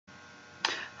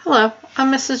Hello,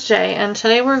 I'm Mrs. J, and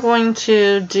today we're going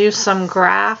to do some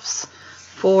graphs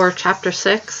for Chapter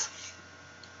 6.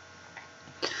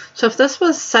 So if this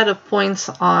was a set of points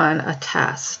on a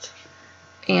test,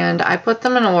 and I put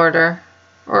them in order,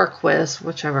 or a quiz,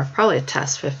 whichever, probably a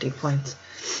test, 50 points,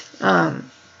 I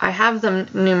have them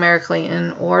numerically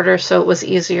in order so it was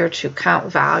easier to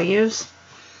count values.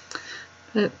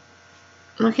 But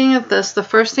looking at this, the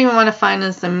first thing we want to find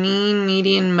is the mean,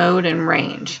 median, mode, and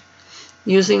range,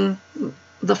 using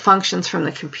the functions from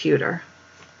the computer.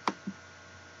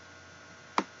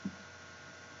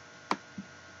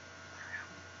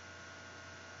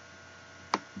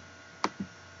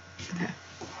 Okay.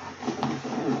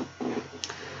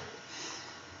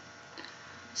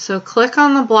 So click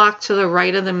on the block to the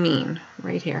right of the mean,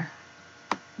 right here.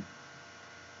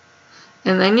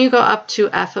 And then you go up to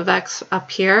f of x up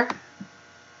here,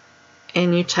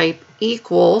 and you type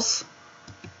equals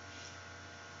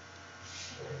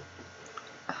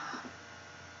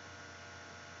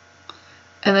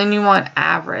and then you want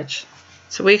average.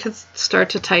 So we could start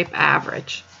to type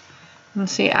average. And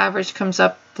see, average comes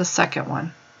up the second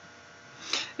one.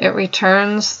 It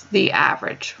returns the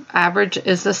average. Average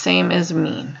is the same as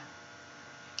mean.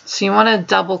 So you want to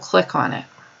double click on it.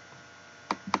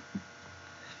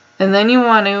 And then you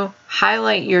want to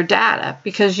highlight your data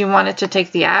because you want it to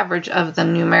take the average of the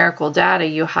numerical data.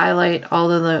 You highlight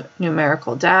all of the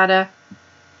numerical data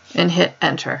and hit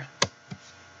enter.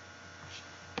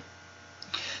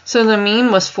 So the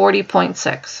mean was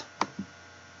 40.6.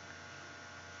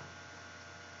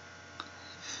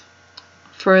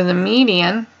 For the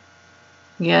median,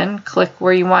 again, click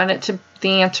where you want it to,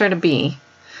 the answer to be.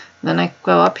 Then I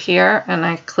go up here and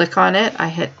I click on it, I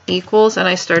hit equals, and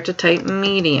I start to type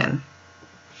median.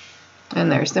 And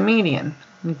there's the median.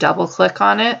 You double click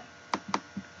on it,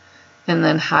 and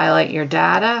then highlight your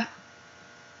data,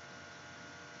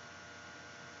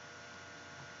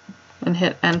 and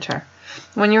hit enter.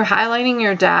 When you're highlighting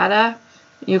your data,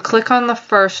 you click on the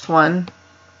first one.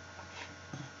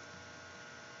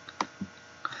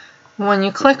 When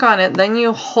you click on it, then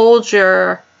you hold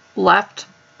your left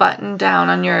button down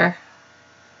on your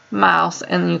mouse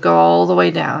and you go all the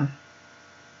way down.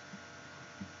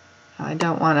 I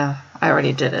don't want to, I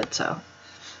already did it, so.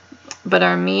 But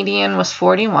our median was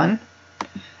 41.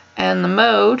 And the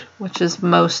mode, which is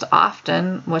most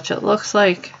often, which it looks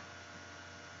like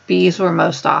B's were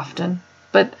most often.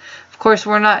 But of course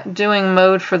we're not doing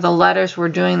mode for the letters, we're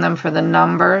doing them for the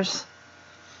numbers.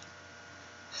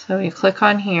 So you click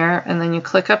on here and then you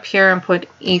click up here and put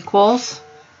equals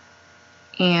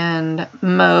and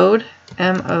mode,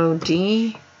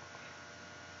 M-O-D-E.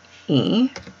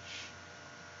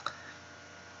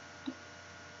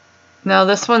 Now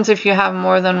this one's if you have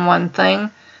more than one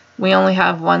thing. We only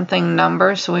have one thing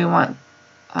number, so we want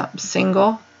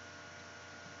single.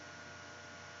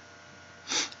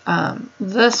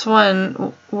 This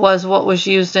one was what was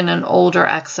used in an older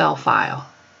Excel file.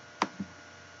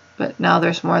 But now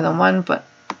there's more than one, but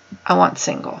I want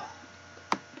single.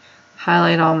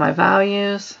 Highlight all my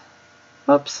values.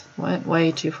 Whoops, went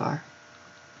way too far.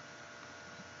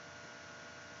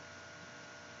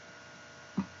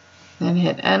 Then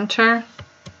hit enter.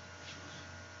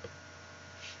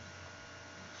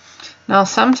 Now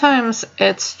sometimes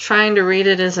it's trying to read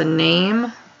it as a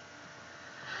name.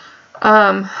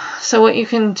 So what you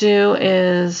can do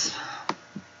is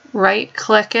right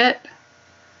click it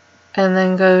and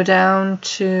then go down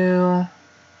to,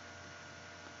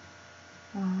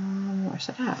 where's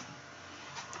it at?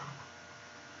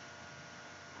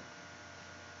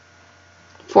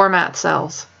 Format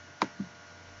cells.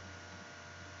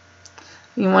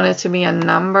 You want it to be a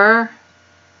number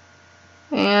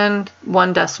and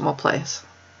 1 decimal place.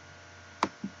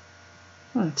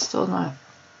 It's still not.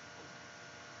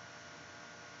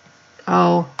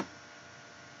 Oh,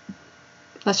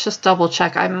 let's just double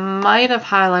check. I might have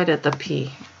highlighted the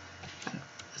P.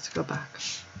 Let's go back.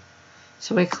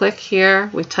 So we click here,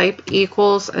 we type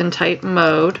equals and type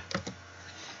mode,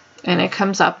 and it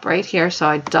comes up right here. So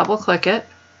I double click it,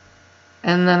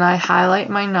 and then I highlight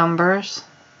my numbers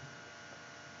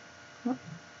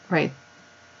right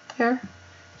there,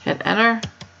 hit enter,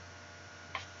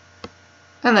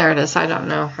 and there it is. I don't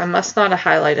know. I must not have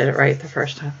highlighted it right the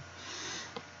first time.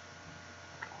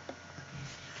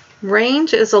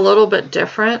 Range is a little bit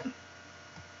different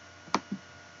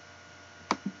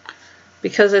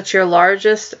because it's your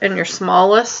largest and your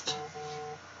smallest.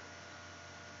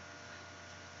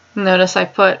 Notice I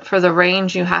put for the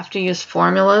range you have to use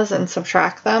formulas and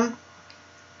subtract them.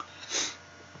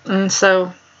 And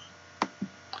so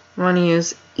we want to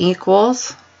use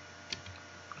equals,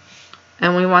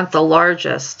 and we want the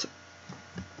largest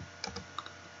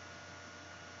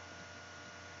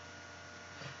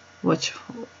which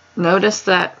notice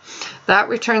that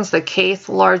returns the kth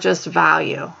largest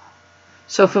value.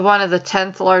 So if we wanted the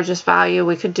 10th largest value,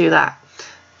 we could do that.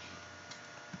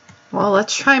 Well,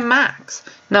 let's try max.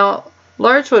 Now,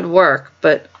 large would work,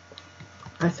 but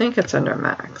I think it's under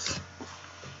max.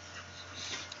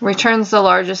 Returns the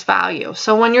largest value.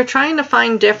 So when you're trying to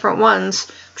find different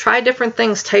ones, try different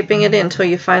things, typing it in until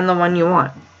you find the one you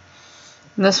want.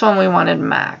 And this one we wanted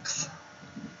max.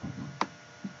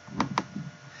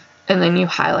 And then you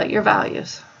highlight your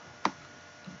values.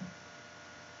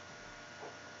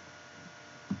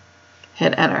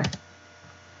 Hit enter.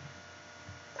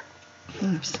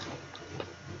 Oops.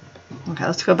 Okay,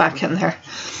 let's go back in there.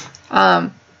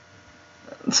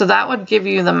 So that would give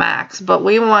you the max, but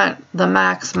we want the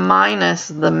max minus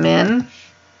the min.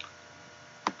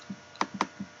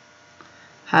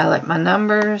 Highlight my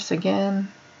numbers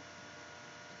again.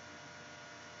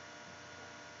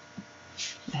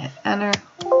 Hit enter.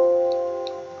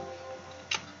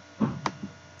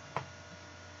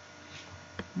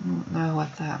 I don't know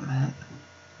what that meant.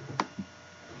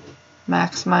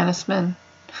 Max minus min.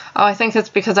 Oh, I think it's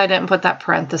because I didn't put that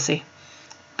parenthesis.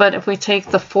 But if we take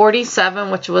the 47,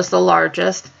 which was the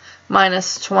largest,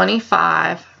 minus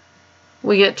 25,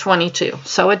 we get 22.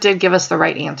 So it did give us the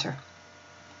right answer.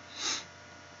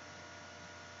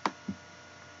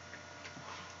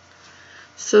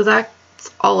 So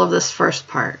that's all of this first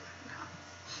part.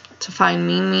 To find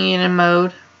mean, median, and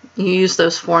mode, you use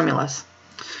those formulas.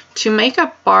 To make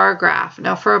a bar graph,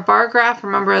 now for a bar graph,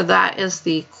 remember that is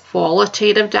the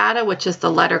qualitative data, which is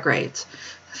the letter grades.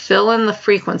 Fill in the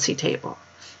frequency table.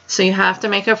 So you have to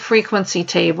make a frequency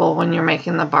table when you're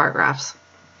making the bar graphs.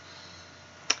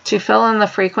 To fill in the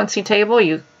frequency table,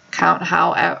 you count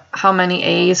how many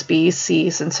A's, B's,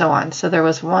 C's, and so on. So there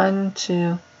was 1,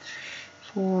 2,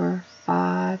 4,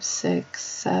 5, 6,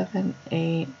 7,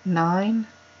 8, 9.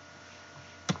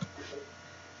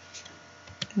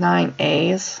 9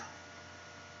 A's.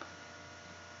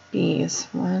 B's.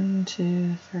 1,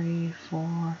 2, 3,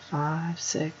 4, 5,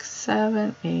 6,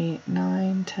 7, 8,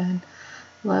 9, 10,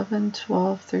 11,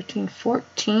 12, 13,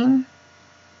 14.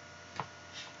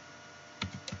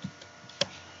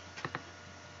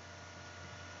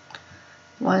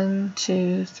 One,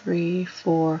 2, 3,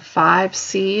 4, 5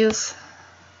 C's.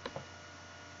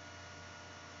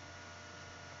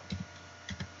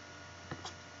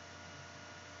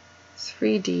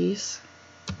 Three D's.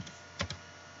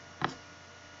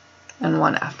 And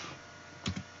 1 F.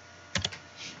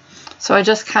 So I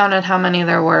just counted how many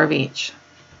there were of each.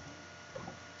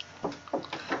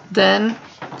 Then,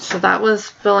 so that was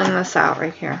filling this out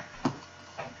right here.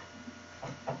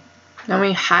 Then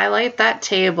we highlight that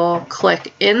table,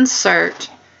 click Insert,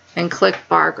 and click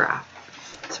Bar Graph.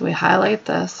 So we highlight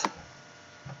this.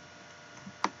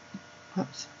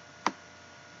 Whoops.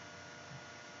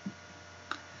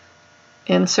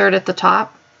 Insert at the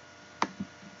top.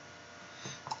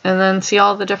 And then see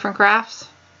all the different graphs?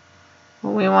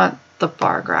 Well, we want the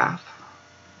bar graph.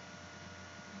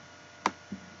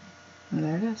 And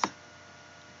there it is.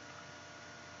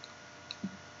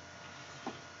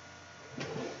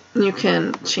 You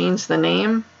can change the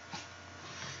name.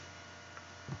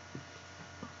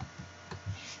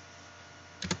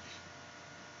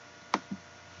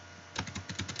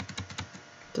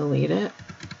 Delete it.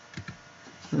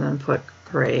 And then put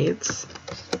grades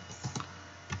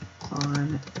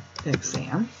on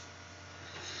exam.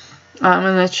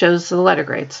 And it shows the letter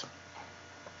grades.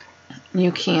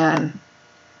 You can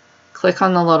click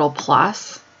on the little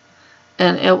plus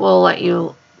and it will let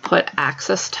you put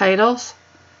axis titles.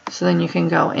 So then you can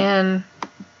go in,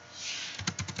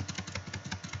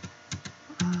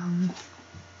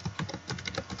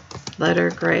 letter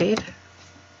grade,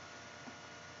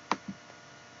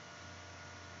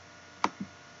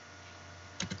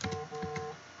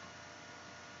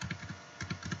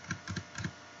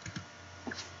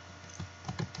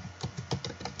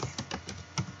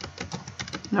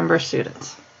 number of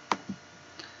students.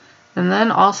 And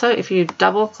then also if you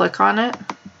double click on it,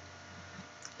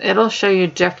 it'll show you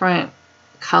different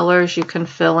colors. You can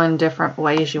fill in different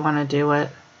ways you want to do it.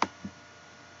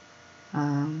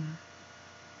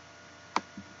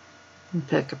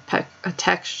 Pick a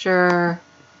texture.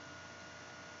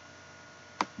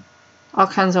 All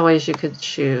kinds of ways you could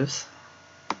choose.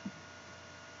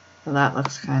 So that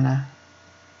looks kind of...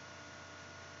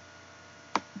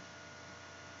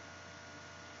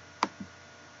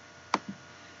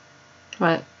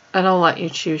 But it'll let you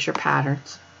choose your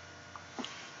patterns.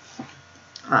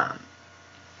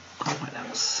 What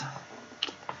else?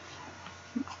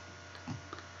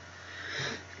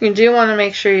 You do want to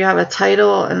make sure you have a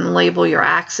title and label your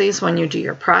axes when you do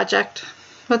your project.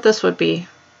 But this would be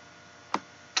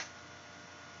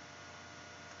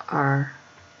our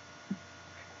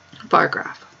bar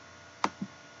graph.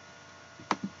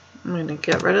 I'm going to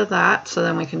get rid of that so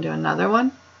then we can do another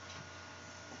one.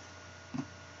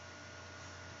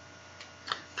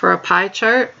 For a pie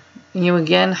chart, you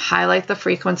again highlight the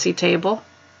frequency table,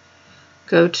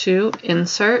 go to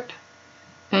Insert,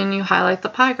 and you highlight the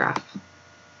pie graph.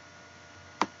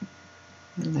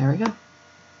 And there we go.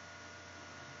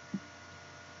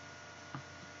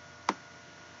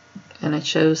 And it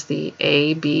shows the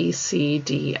A, B, C,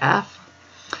 D, F.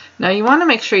 Now you want to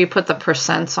make sure you put the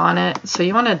percents on it, so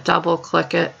you want to double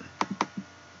click it.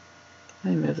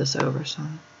 Let me move this over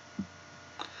some.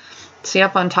 See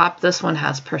up on top, this one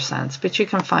has percents, but you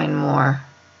can find more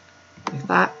like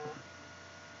that.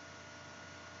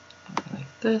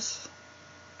 Like this.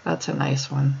 That's a nice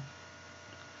one.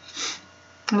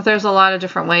 But there's a lot of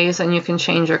different ways, and you can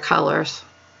change your colors.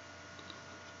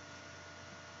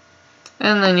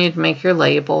 And then you'd make your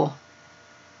label.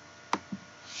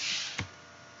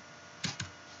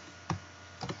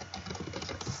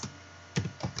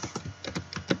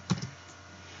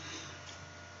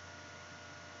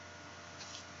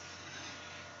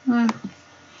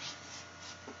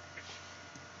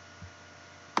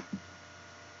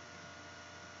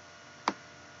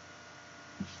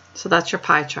 So that's your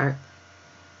pie chart.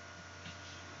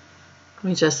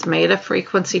 We just made a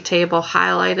frequency table,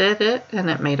 highlighted it, and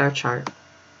it made our chart.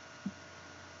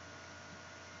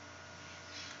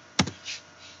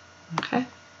 Okay.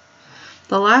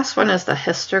 The last one is the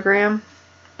histogram.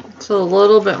 It's a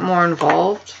little bit more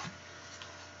involved.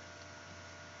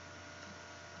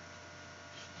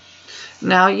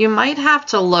 Now you might have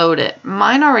to load it.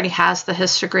 Mine already has the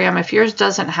histogram. If yours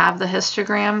doesn't have the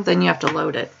histogram, then you have to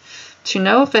load it. To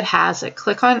know if it has it,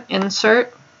 click on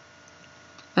Insert,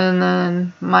 and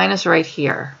then mine is right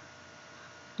here.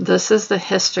 This is the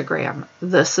histogram.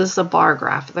 This is the bar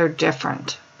graph. They're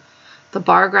different. The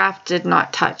bar graph did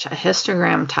not touch. A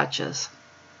histogram touches.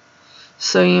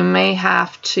 So you may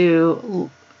have to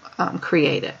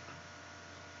create it.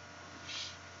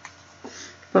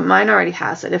 But mine already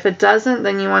has it. If it doesn't,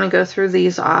 then you want to go through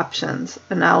these options.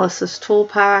 Analysis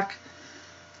Toolpack,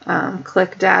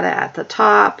 click Data at the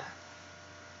top,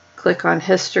 click on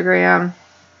Histogram,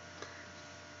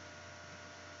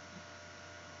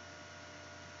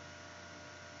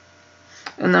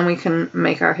 and then we can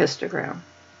make our histogram.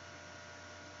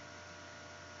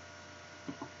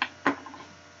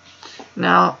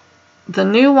 Now, the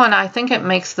new one, I think it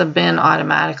makes the bin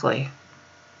automatically.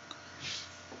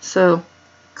 So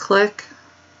click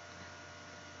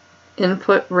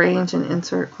Input Range and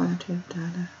Insert Quantitative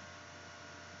Data.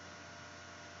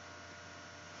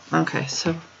 Okay,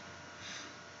 so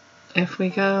if we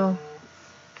go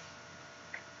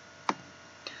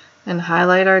and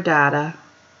highlight our data,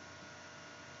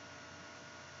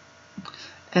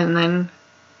 and then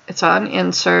it's on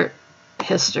Insert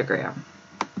Histogram,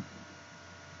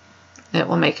 it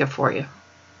will make it for you.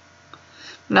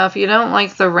 Now if you don't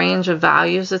like the range of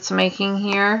values it's making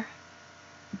here,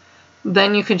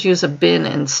 then you could use a bin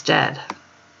instead.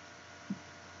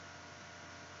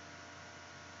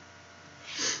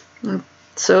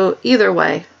 So either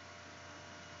way,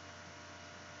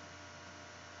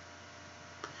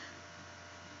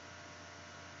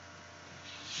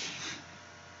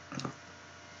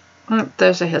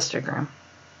 there's a histogram.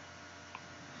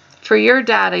 For your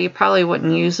data, you probably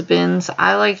wouldn't use bins.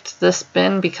 I liked this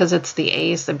bin because it's the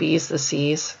A's, the B's, the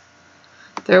C's.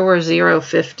 There were 0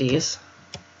 50s.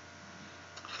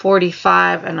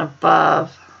 45 and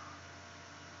above,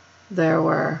 there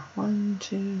were 1,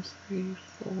 2, 3,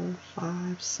 4,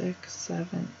 5, 6,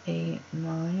 7, 8,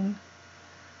 9.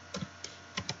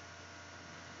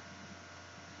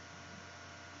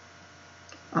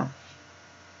 Oh.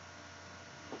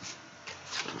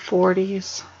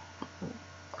 40s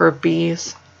or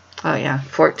B's. Oh yeah,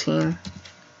 14.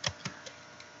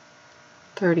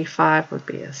 35 would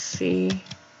be a C.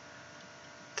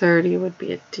 30 would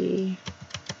be a D.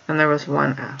 And there was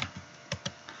one F.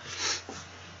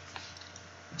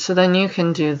 So then you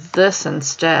can do this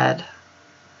instead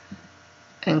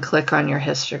and click on your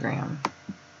histogram.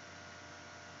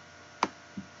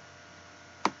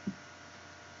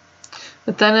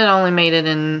 But then it only made it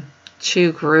in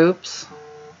 2 groups.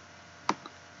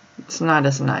 It's not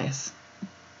as nice.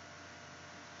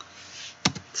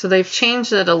 So they've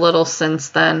changed it a little since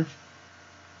then.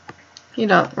 You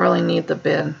don't really need the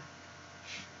bin.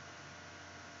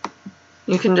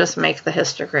 You can just make the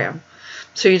histogram.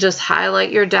 So you just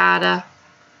highlight your data,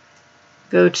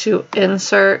 go to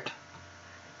Insert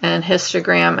and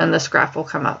Histogram, and this graph will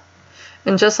come up.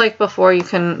 And just like before, you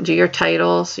can do your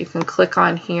titles. You can click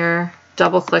on here,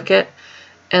 double click it,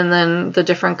 and then the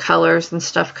different colors and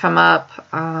stuff come up.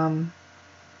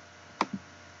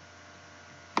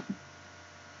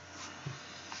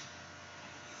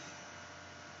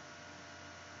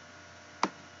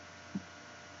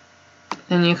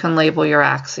 And you can label your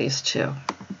axes too.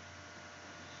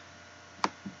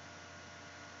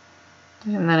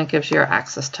 And then it gives you your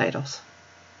axis titles.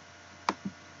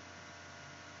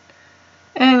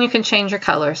 And you can change your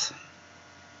colors.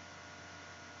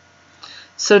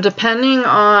 So depending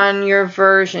on your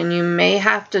version, you may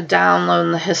have to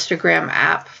download the histogram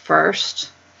app first,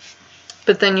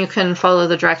 but then you can follow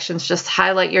the directions. Just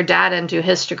highlight your data and do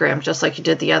histogram just like you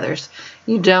did the others.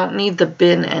 You don't need the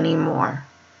bin anymore.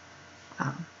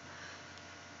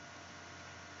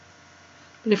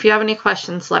 But if you have any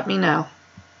questions, let me know.